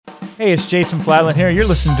Hey, it's Jason Fladlin here. You're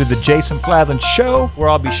listening to The Jason Fladlin Show, where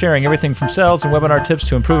I'll be sharing everything from sales and webinar tips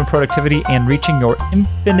to improving productivity and reaching your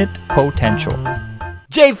infinite potential.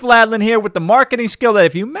 Jay Fladlin here with the marketing skill that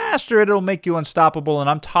if you master it, it'll make you unstoppable. And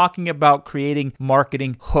I'm talking about creating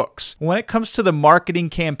marketing hooks. When it comes to the marketing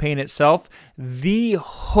campaign itself, the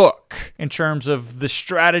hook in terms of the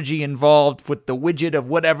strategy involved with the widget of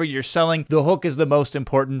whatever you're selling, the hook is the most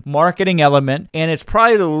important marketing element. And it's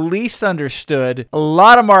probably the least understood. A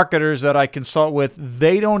lot of marketers that I consult with,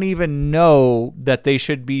 they don't even know that they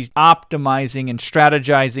should be optimizing and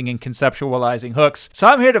strategizing and conceptualizing hooks. So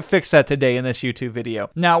I'm here to fix that today in this YouTube video.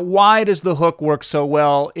 Now, why does the hook work so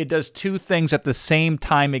well? It does two things at the same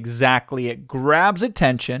time exactly. It grabs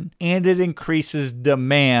attention and it increases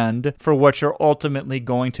demand for what you're ultimately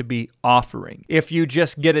going to be offering. If you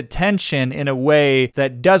just get attention in a way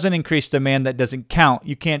that doesn't increase demand, that doesn't count.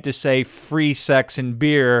 You can't just say free sex and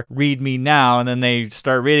beer, read me now, and then they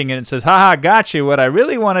start reading it and it says, haha, got you. What I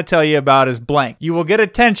really want to tell you about is blank. You will get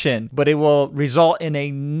attention, but it will result in a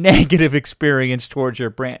negative experience towards your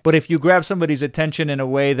brand. But if you grab somebody's attention in a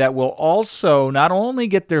way that will also not only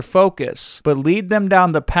get their focus, but lead them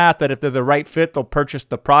down the path that if they're the right fit, they'll purchase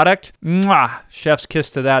the product. Mwah! Chef's kiss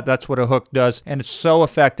to that. That's what a hook does. And it's so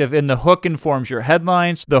effective. And the hook informs your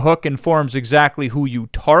headlines. The hook informs exactly who you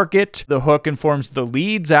target. The hook informs the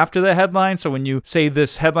leads after the headline. So when you say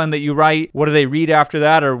this headline that you write, what do they read after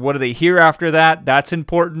that? Or what do they hear after that? That's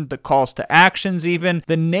important. The calls to actions even.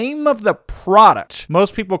 The name of the product.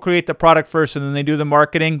 Most people create the product first and then they do the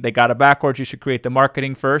marketing. They got it backwards. You should create the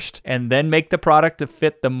marketing first and then make the product to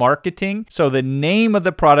fit the marketing. So the name of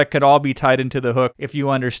the product could all be tied into the hook if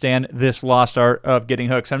you understand this lost art of getting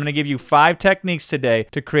hooks. I'm going to give you 5 techniques today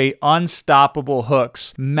to create unstoppable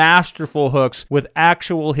hooks, masterful hooks with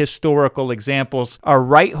actual historical examples. A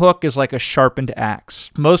right hook is like a sharpened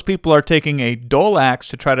axe. Most people are taking a dull axe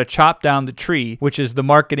to try to chop down the tree, which is the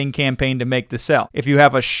marketing campaign to make the sell. If you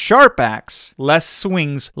have a sharp axe, less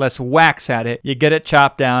swings, less whacks at it, you get it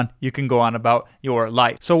chopped down, you can go on about your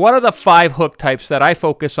life. So what are the 5 hook types that I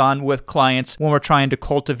focus on with clients when we're trying to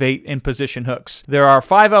cultivate and position hooks? There are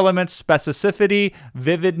 5 elements: specificity,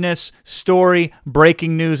 vividness, story,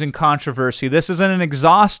 breaking news, and controversy. This isn't an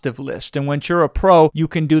exhaustive list, and when you're a pro, you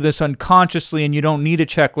can do this unconsciously and you don't need a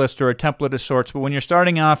checklist or a template of sorts. But when you're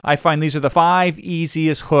starting off, I find these are the 5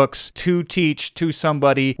 easiest hooks to teach to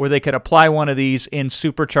somebody where they could apply one of these and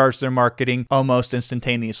supercharge their marketing almost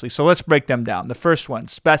instantaneously. So let's break them down. The first one,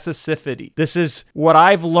 specificity. This is what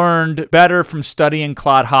I've learned better from studying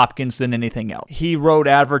Claude Hopkins than anything else. He wrote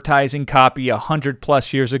advertising copy 100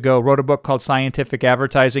 plus years ago, wrote a book called Scientific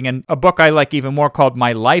Advertising, and a book I like even more called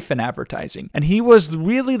My Life in Advertising. And he was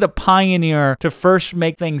really the pioneer to first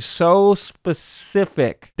make things so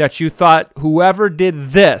specific that you thought whoever did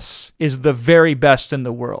this is the very best in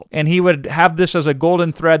the world. And he would have this as a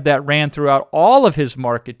golden thread that ran throughout all of his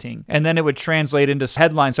marketing. And then it would translate into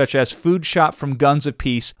headlines such as food shot from guns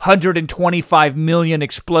apiece, 125 million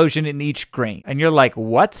explosion in each grain. And you're like,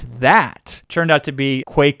 what's that? Turned out to be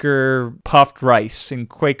Quaker puffed rice and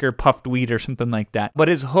Quaker puffed wheat or something like that. But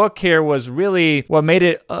his hook here was really what made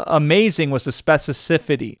it amazing was the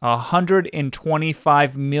specificity.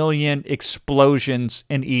 125 million explosions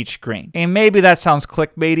in each grain. And maybe that sounds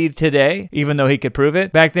clickbaity today, even though he could prove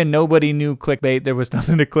it. Back then, nobody knew clickbait. There was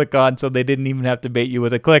nothing to click on, so they didn't even have to bait you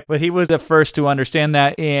with a click. But he was the first to understand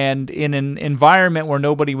that. And in an environment where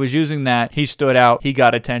nobody was using that, he stood out. He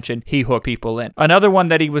got attention. He hooked people in. Another one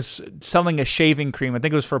that he was selling a shaving cream, I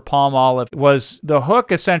think it was for Palm Olive, was the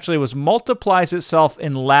hook essentially was multiplies itself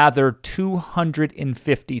in lather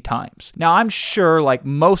 250 times. Now, I'm sure like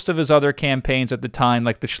most of his other campaigns at the time,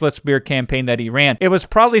 like the Schlitz beer campaign that he ran, it was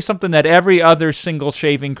probably something that every other single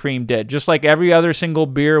shaving cream did. Just like every other single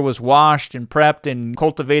beer was washed and prepped and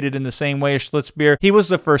cultivated in the same way as Schlitz beer, he was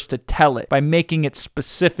the first to tell it by making it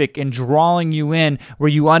specific and drawing you in where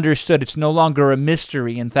you understood it's no longer a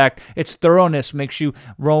mystery. In fact, its thoroughness makes you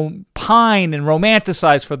pine and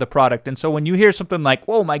romanticize for the product. And so when you hear something like,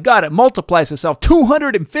 oh my God, it multiplies itself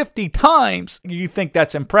 250 times, you think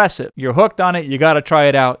that's impressive. You're hooked on it. You got to try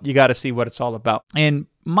it out. You got to see what it's all about. And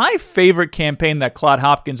my favorite campaign that Claude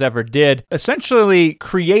Hopkins ever did essentially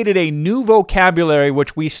created a new vocabulary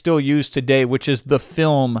which we still use today, which is the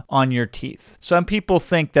film on your teeth. Some people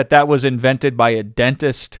think that that was invented by a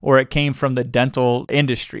dentist or it came from the dental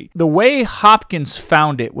industry. The way Hopkins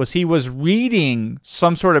found it was he was reading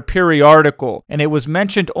some sort of periodical and it was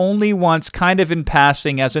mentioned only once kind of in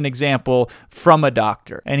passing as an example from a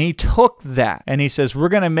doctor. And he took that and he says, we're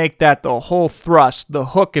going to make that the whole thrust, the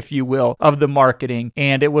hook, if you will, of the marketing. And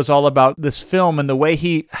And it was all about this film, and the way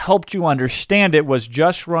he helped you understand it was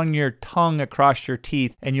just run your tongue across your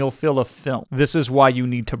teeth and you'll feel a film. This is why you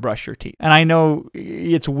need to brush your teeth. And I know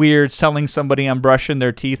it's weird selling somebody on brushing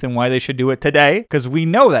their teeth and why they should do it today, because we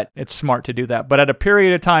know that it's smart to do that. But at a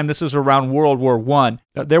period of time, this is around World War I,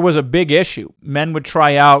 there was a big issue. Men would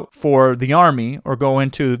try out for the army or go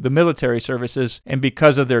into the military services, and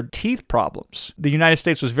because of their teeth problems, the United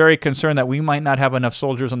States was very concerned that we might not have enough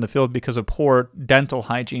soldiers on the field because of poor dental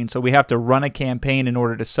hygiene. So we have to run a campaign in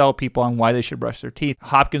order to sell people on why they should brush their teeth.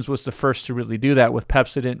 Hopkins was the first to really do that with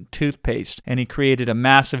Pepsodent toothpaste, and he created a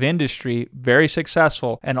massive industry, very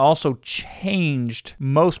successful, and also changed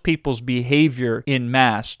most people's behavior in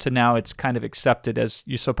mass to now it's kind of accepted as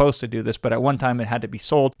you're supposed to do this, but at one time it had to be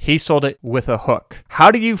sold. He sold it with a hook.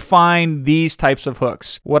 How do you find these types of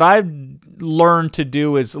hooks? What I've learned to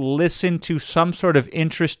do is listen to some sort of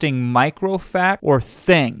interesting microfact or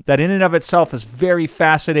thing that in and of itself is very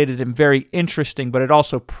fascinating and very interesting, but it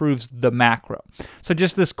also proves the macro. So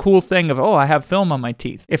just this cool thing of, I have film on my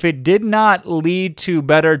teeth. If it did not lead to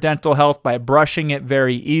better dental health by brushing it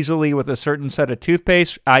very easily with a certain set of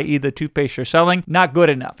toothpaste, i.e. the toothpaste you're selling, not good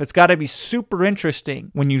enough. It's got to be super interesting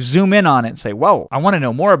when you zoom in on it and say, whoa, I want to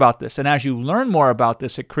know more about this. And as you learn more about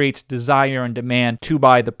this, it creates desire and demand to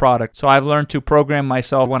buy the product. So I've learned to program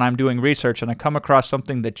myself when I'm doing research and I come across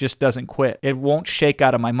something that just doesn't quit. It won't shake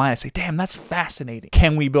out of my mind. I say, damn, that's fascinating.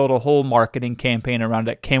 Can we build a whole marketing campaign around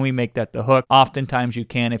it? Can we make that the hook? Oftentimes you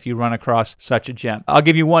can if you run across such a gem. I'll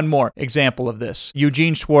give you one more example of this.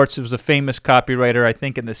 Eugene Schwartz was a famous copywriter, I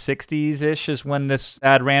think in the 60s-ish is when this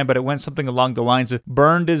ad ran, but it went something along the lines of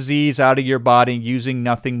burn disease out of your body using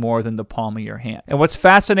nothing more than the palm of your hand. And what's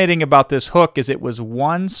fascinating about this hook is it was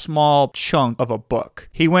one small chunk of a book.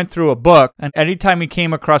 He went through a book, and anytime he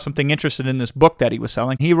came across something interesting in this book that he was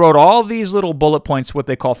selling, he wrote all these little bullet points, what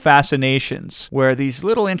they call fascinations, where these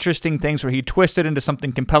little interesting things where he twisted into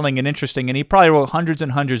something compelling and interesting, and he probably wrote hundreds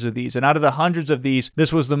and hundreds of these. And out of the hundreds of these,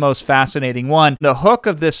 this was the most fascinating one. The hook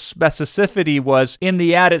of this specificity was, in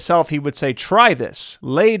the ad itself, he would say, try this,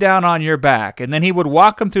 lay down on your back. And then he would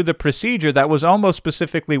walk them through the procedure that was almost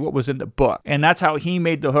specifically what was in the book. And that's how he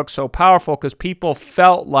made the hook so powerful, because people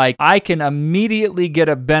felt like I can immediately get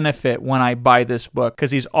a benefit when I buy this book,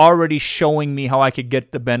 because he's already showing me how I could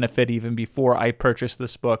get the benefit even before I purchase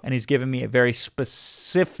this book. And he's giving me a very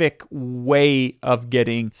specific way of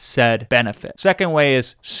getting said benefit. Second way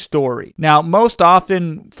is story. Now, most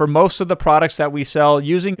often for most of the products that we sell,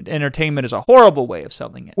 using entertainment is a horrible way of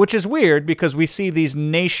selling it, which is weird because we see these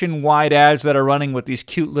nationwide ads that are running with these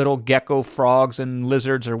cute little gecko frogs and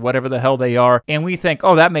lizards or whatever the hell they are. And we think,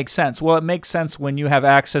 that makes sense. Well, it makes sense when you have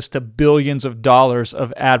access to billions of dollars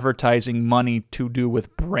of advertising money to do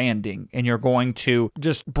with branding, and you're going to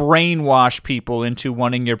just brainwash people into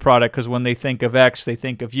wanting your product because when they think of X, they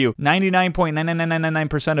think of you.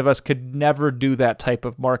 99.99999% of us could never do that type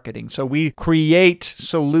of marketing. So we create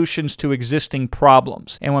solutions to existing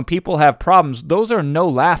problems. And when people have problems, those are no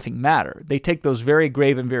laughing matter. They take those very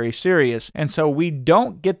grave and very serious. And so we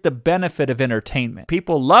don't get the benefit of entertainment.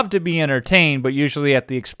 People love to be entertained, but usually at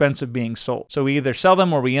the expense of being sold. So we either sell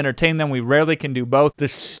them or we entertain them. We rarely can do both. The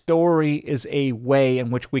story is a way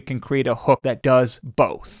in which we can create a hook that does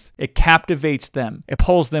both. It captivates them. It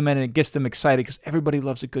pulls them in and it gets them excited because everybody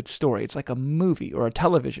loves a good story. It's like a movie or a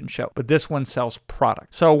television show, but this one sells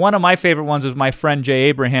product. So one of my favorite ones is my friend Jay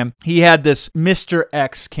Abraham. He had this Mr.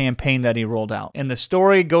 X campaign that he rolled out. And the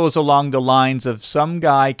story goes along the lines of some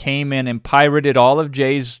guy came in and pirated all of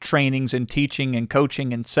Jay's trainings and teaching and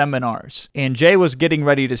coaching and seminars. And Jay was getting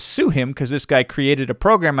ready to sue him because this guy created a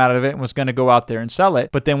program out of it and was going to go out there and sell it.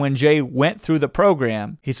 But then when Jay went through the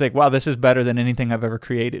program, he's like, wow, this is better than anything I've ever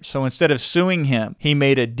created. So instead of suing him, he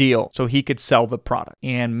made a deal so he could sell the product.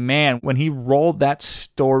 And man, when he rolled that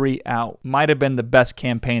story out, might have been the best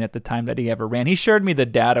campaign at the time that he ever ran. He shared me the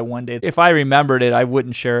data one day. If I remembered it, I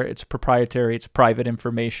wouldn't share it. It's proprietary. It's private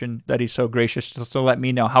information that he's so gracious to let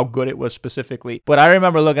me know how good it was specifically. But I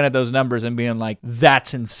remember looking at those numbers and being like,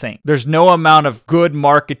 that's insane. There's no amount of good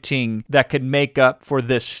marketing that could make up for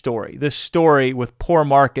this story. This story with poor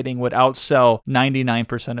marketing would outsell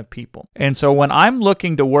 99% of people. And so when I'm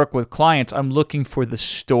looking to work with clients, I'm looking for the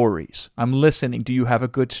stories. I'm listening. Do you have a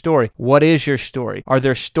good story? What is your story? Are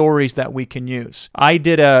there stories that we can use? I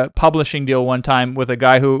did a publishing deal one time with a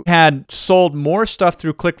guy who had sold more stuff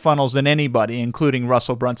through ClickFunnels than anybody, including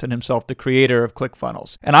Russell Brunson himself, the creator of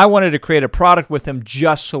ClickFunnels. And I wanted to create a product with him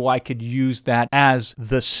just so I could use that as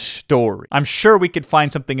the story. I'm sure we could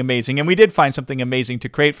find something amazing. And we did find something amazing to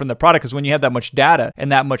create from the product, because when you have that much data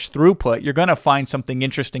and that much throughput, you're going to find something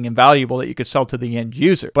interesting and valuable that you could sell to the end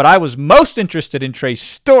user. But I was most interested in Trey's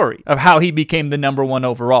story of how he became the number one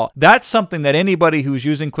overall. That's something that anybody who's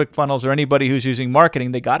using ClickFunnels or anybody who's using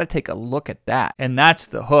marketing, they got to take a look at that. And that's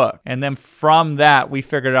the hook. And then from that, we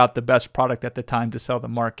figured out the best product at the time to sell the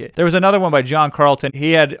market. There was another one by John Carlton.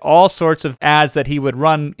 He had all sorts of ads that he would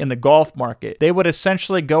run in the golf market. They would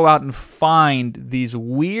essentially go out and find these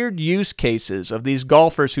weird use cases of these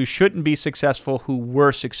golfers who shouldn't be successful, who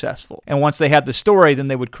were successful. And once they had the story, then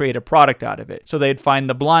they would create a product out of it. So they'd find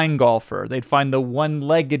the blind golfer. They'd find the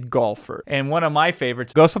one-legged golfer. And one of my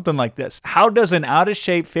favorites goes something like this. How does an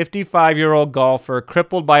out-of-shape 55-year-old golfer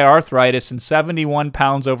crippled by arthritis and 71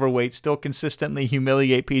 pounds overweight still consistently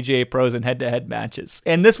humiliate PGA pros in head-to-head matches?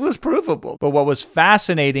 And this was provable. But what was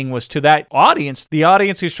fascinating was to that audience, the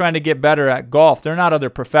audience who's trying to get better at golf, they're not other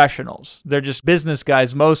professionals. They're just business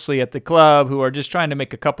guys mostly at the club who are just trying to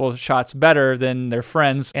make a couple of shots better than their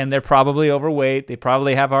friends. And they're probably overweight. They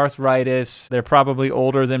probably have arthritis. They're probably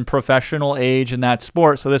older than professional age in that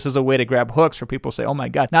sport. So this is a way to grab hooks for people to say, oh my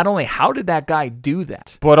God, not only how did that guy do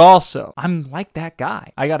that, but also I'm like that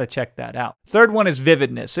guy. I got to check that out. Third one is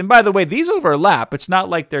vividness. And by the way, these overlap. It's not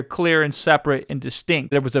like they're clear and separate and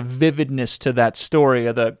distinct. There was a vividness to that story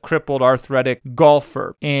of the crippled arthritic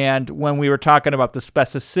golfer. And when we were talking about the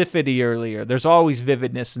specificity earlier, there's always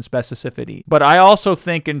vividness and specificity. But I also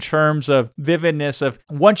think in terms of vividness of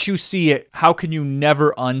once you see it, how can you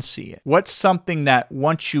never unsee it? What's something that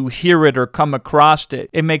once you hear it or come across it,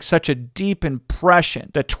 it makes such a deep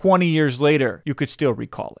impression that 20 years later, you could still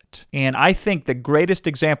recall it. And I think the greatest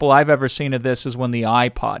example I've ever seen of this is when the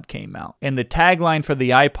iPod came out. And the tagline for the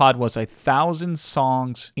iPod was 1,000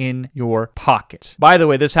 songs in your pocket. By the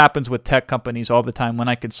way, this happens with tech companies all the time when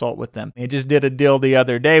I consult with them. I just did a deal the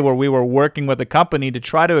other day where we were working with a company to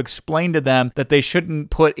try to explain to them that they shouldn't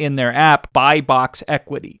put in their app buy box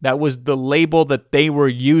equity. That was the label that they were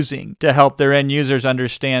using to help their end users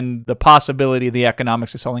understand the possibility of the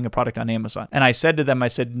economics of selling a product on Amazon. And I said to them, I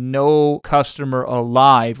said, no customer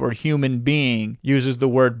alive or human being uses the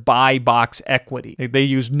word buy box equity. They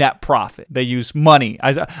use net profit. They use money.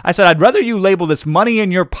 I said, I'd rather you label this money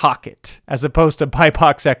in your pocket as opposed to buy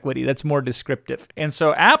box equity. That's more descriptive. And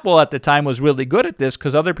so Apple at the time was really good at this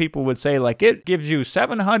because other people would say like it gives you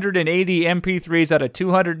 780 MP3s out of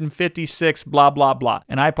 256 blah, blah, blah.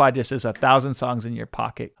 And iPod just says 1,000 songs in your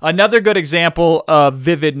pocket. Another good example of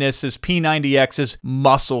vividness is P90X's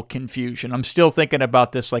muscle confusion. I'm still thinking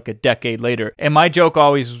about this like a decade later. And my joke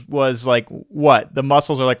always was like, what? The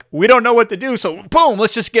muscles are like, we don't know what to do. So boom,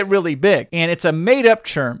 let's just get really big. And it's a made up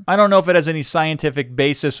term. I don't know if it has any scientific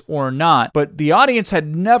basis or not, but the audience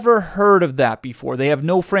had never heard of that before. They have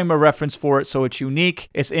no frame of reference for it. So it's unique,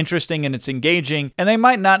 it's interesting, and it's engaging. And they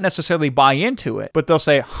might not necessarily buy into it, but they'll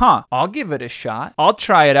say, I'll give it a shot. I'll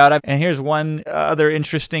try it out. And here's one other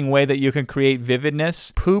interesting way that you can create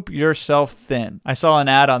vividness. Poop yourself thin. I saw an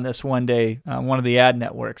ad on this one day on one of the ad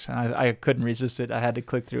networks, and I couldn't resist it. I had to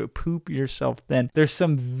click through it. Poop yourself thin. There's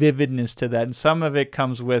some vividness to that. And some of it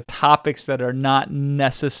comes with topics that are not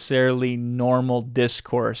necessarily normal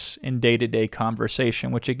discourse in day-to-day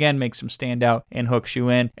conversation, which again makes them stand out and hooks you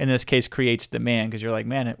in this case, creates demand because you're like,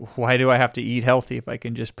 man, why do I have to eat healthy if I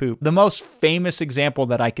can just poop? The most famous example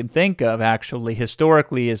that I can think of actually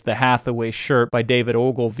historically is the Hathaway shirt by David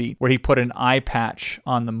Ogilvy, where he put an eye patch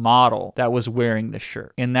on the model that was wearing the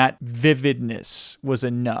shirt. And that vividness was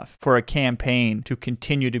enough for a campaign to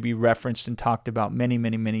continue to be referenced and talked about many,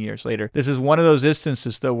 many, many years later. This is one of those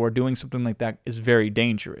instances, though, where doing something like that is very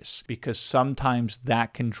dangerous because sometimes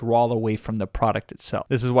that can draw away from the product itself.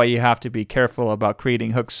 This is why you have to be careful about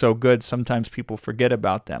creating hooks so good. Sometimes people forget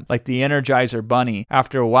about them. Like the Energizer Bunny,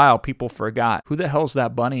 after a while, people forgot, who the hell's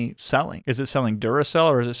that bunny selling? Is it selling Duracell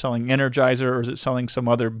or is it selling Energizer or is it selling some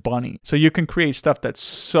other bunny? So you can create stuff that's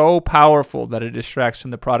so powerful that it distracts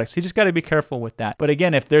from the product. So you just got to be careful with that. But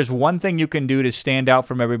again, if there's one thing you can do to stand out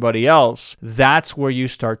from everybody else, that's where you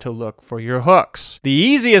start to look for your hooks. The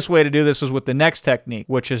easiest way to do this is with the next technique,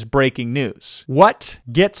 which is breaking news. What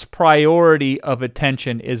gets priority of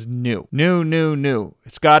attention is new. New.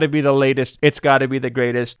 It's got to be the latest. It's got to be the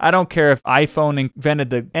greatest. I don't care if iPhone invented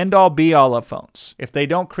the end-all be-all of phones. If they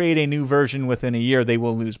don't create a new version within a year, they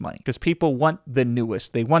will lose money because people want the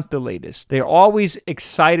newest. They want the latest. They're always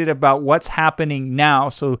excited about what's happening now,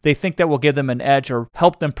 so they think that will give them an edge or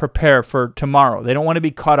help them prepare for tomorrow. They don't want to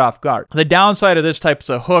be caught off guard. The downside of this types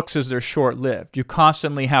of hooks is they're short-lived. You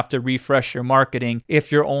constantly have to refresh your marketing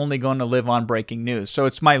if you're only going to live on breaking news. So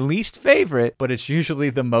it's my least favorite, but it's usually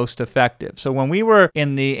the most effective. So when we were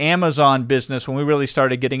in the Amazon business, when we really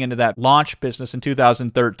started getting into that launch business in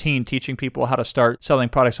 2013, teaching people how to start selling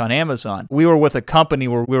products on Amazon, we we were with a company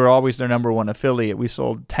where we were always their number one affiliate. We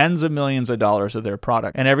sold tens of millions of dollars of their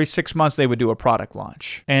product. And every 6 months, they would do a product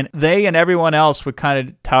launch. And they and everyone else would kind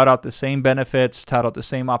of tout out the same benefits, tout out the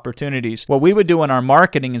same opportunities. What we would do in our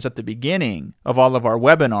marketing is at the beginning of all of our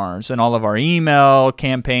webinars and all of our email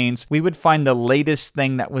campaigns, we would find the latest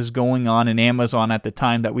thing that was going on in Amazon at the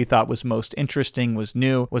time that we thought was most interesting, was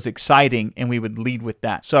new, was exciting, and we would lead with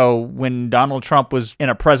that. So when Donald Trump was in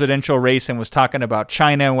a presidential race and was talking about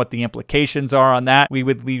China and what the implications are on that, we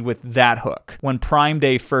would lead with that hook. When Prime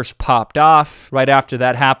Day first popped off, right after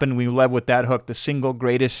that happened, we led with that hook. The single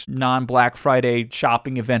greatest non-Black Friday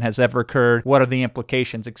shopping event has ever occurred. What are the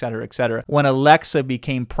implications, et cetera, et cetera. When Alexa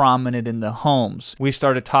became prominent in the homes, we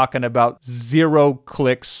started talking about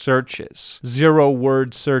zero-click searches,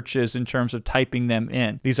 zero-word searches in terms of typing them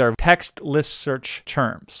in. These are text list search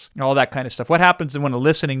terms, all that kind of stuff. What happens when a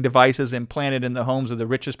listening device is implanted in the homes of the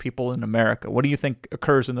richest people in America? What do you think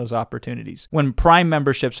occurs in those opportunities? When Prime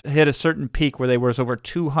memberships hit a certain peak where there was over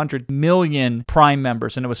 200 million Prime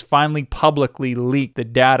members, and it was finally publicly leaked, the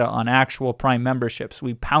data on actual Prime memberships,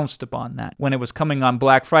 we pounced upon that. When it was coming on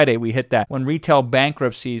Black Friday, we hit that. When retail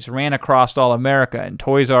bankruptcies ran across all America and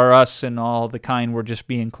Toys R Us and all the kind were just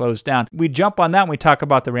being closed down, we jump on that and we talk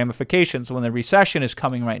about the ramifications. When the recession is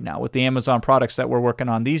coming right now, with the Amazon products that we're working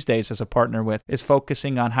on these days as a partner with, is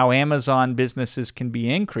focusing on how Amazon businesses can be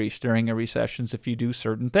increased during a recession if you do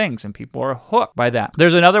certain things, and people are hooked by that.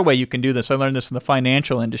 There's another way you can do this. I learned this in the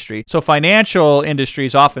financial industry. So financial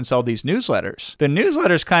industries often sell these newsletters. The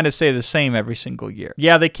newsletters kind of say the same every single year.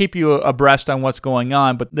 Yeah, they keep you abreast on what's going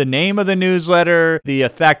on, but the name of the newsletter, the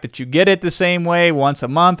fact that you get it the same way once a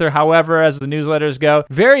month or however as the newsletters go,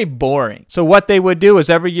 very boring. So what they would do is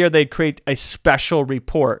every year they'd create a special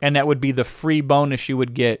report, and that would be the free bonus you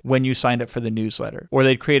would get when you signed up for the newsletter. Or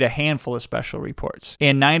they'd create a handful of special reports.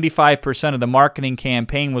 And 95% of the marketing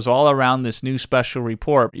campaign was all around this new special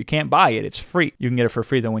report. You can't buy it. It's free. You can get it for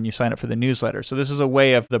free though when you sign up for the newsletter. So this is a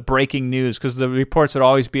way of the breaking news, because the reports would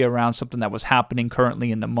always be around something that was happening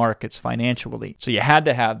currently in the markets financially. So you had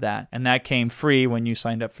to have that, and that came free when you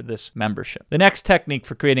signed up for this membership. The next technique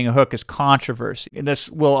for creating a hook is controversy. And this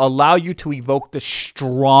will allow you to evoke the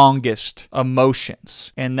strongest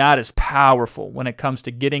emotions, and that is powerful when it comes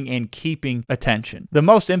to getting and keeping attention. The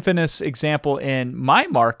most infamous example in my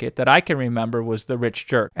market that I can remember was The Rich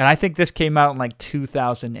Jerk. And I think this came out in like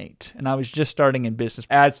 2008. And I was just starting in business.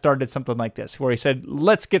 Ad started something like this, where he said,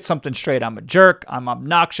 let's get something straight. I'm a jerk. I'm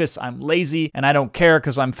obnoxious. I'm lazy. And I don't care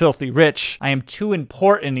because I'm filthy rich. I am too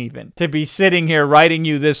important even to be sitting here writing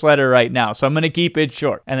you this letter right now. So I'm going to keep it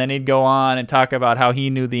short. And then he'd go on and talk about how he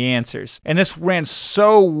knew the answers. And this ran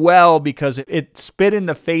so well because it spit in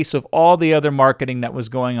the face of all the other marketing that was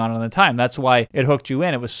going on at the time. That's why it hooked you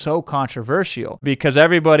in. It was so controversial because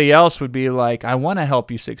everybody else would be like, I want to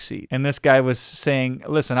help you succeed. And this guy was saying,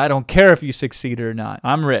 listen, I don't care if you succeed or not.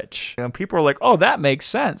 I'm rich. And people are like, oh, that makes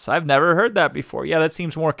sense. I've never heard that before. Yeah, that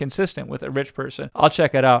seems more consistent with a rich person. I'll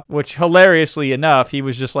check it out. Which, hilariously enough, he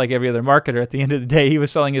was just like every other marketer. At the end of the day, he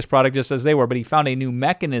was selling his product just as they were, but he found a new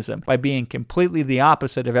mechanism by being completely the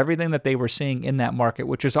opposite of everything that they were seeing in that market,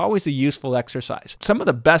 which is always a useful exercise. Some of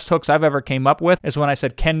the best hooks I've ever came up with is when I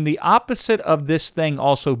said, can the opposite of this thing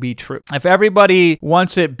also be true? If everybody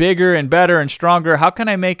wants it bigger and better and stronger, how can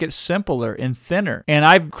I make it simpler and thinner? And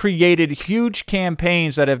I've created huge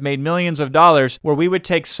campaigns that have made millions of dollars where we would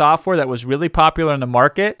take software that was really popular in the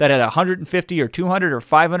market that had 150 or 200 or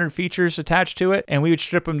 500 features attached to it, and we would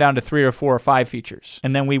strip them down to 3 or 4 or 5 features.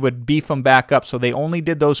 And then we would beef them back up so they only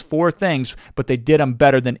did those 4 things, but they did them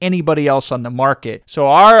better than anybody else on the market. So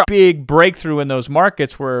our big breakthrough in those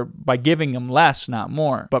markets were by giving them less, not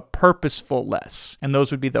more, but purposeful less. And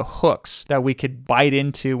those would be the hooks that we could bite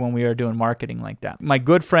into when we are doing marketing like that. My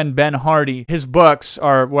good friend Ben Hardy, his books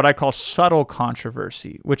are what I call subtle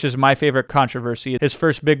controversy, which is my favorite controversy. His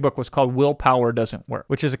first big book was called Willpower Doesn't Work,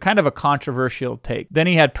 which is a kind of a controversial take. Then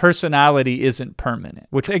he had Personality Isn't Permanent,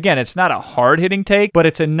 which again, it's not a hard-hitting take, but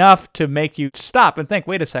it's enough to make you stop and think,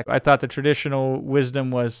 wait a second, I thought the traditional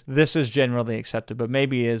wisdom was this is generally accepted, but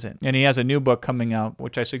maybe it isn't. And he has a new book coming out,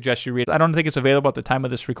 which I suggest you read. I don't think it's available at the time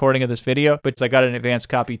of this recording of this video, but I got an advanced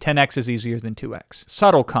copy. 10x is easier than 2x.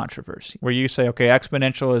 Subtle controversy, where you say, okay,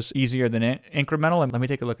 exponential is easier than incremental, and let me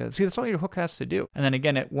take a look at it. See, that's all your hook has to do. And then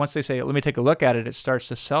again, once they say, let me take a look at it, it starts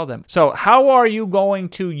to sell them. So how are you going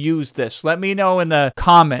to use this? Let me know in the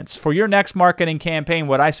comments. For your next marketing campaign,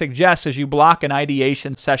 what I suggest is you block an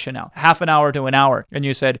ideation session out, half an hour to an hour. And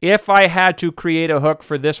you said, if I had to create a hook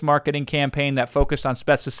for this marketing campaign that focused on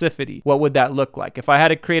specificity, what would that look like? If I had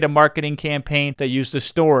to create a marketing campaign that used a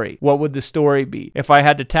story, what would the story be? If I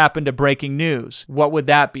had to tap into breaking news, what would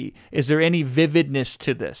that be? Is there any vividness to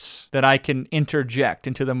to this that I can interject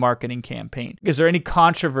into the marketing campaign? Is there any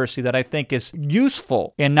controversy that I think is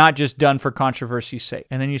useful and not just done for controversy's sake?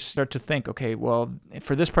 And then you start to think, okay, well,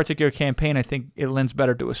 for this particular campaign, I think it lends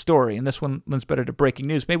better to a story, and this one lends better to breaking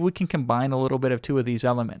news. Maybe we can combine a little bit of two of these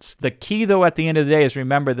elements. The key, though, at the end of the day is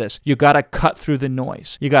remember this. You got to cut through the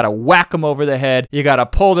noise. You got to whack them over the head. You got to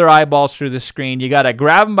pull their eyeballs through the screen. You got to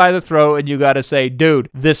grab them by the throat, and you got to say, dude,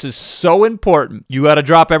 this is so important. You got to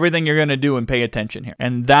drop everything you're going to do and pay attention here.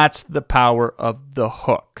 And that's the power of the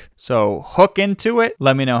hook. So hook into it.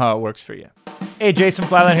 Let me know how it works for you. Hey, Jason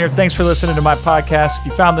Flatland here. Thanks for listening to my podcast. If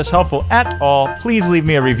you found this helpful at all, please leave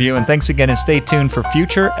me a review. And thanks again, and stay tuned for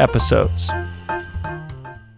future episodes.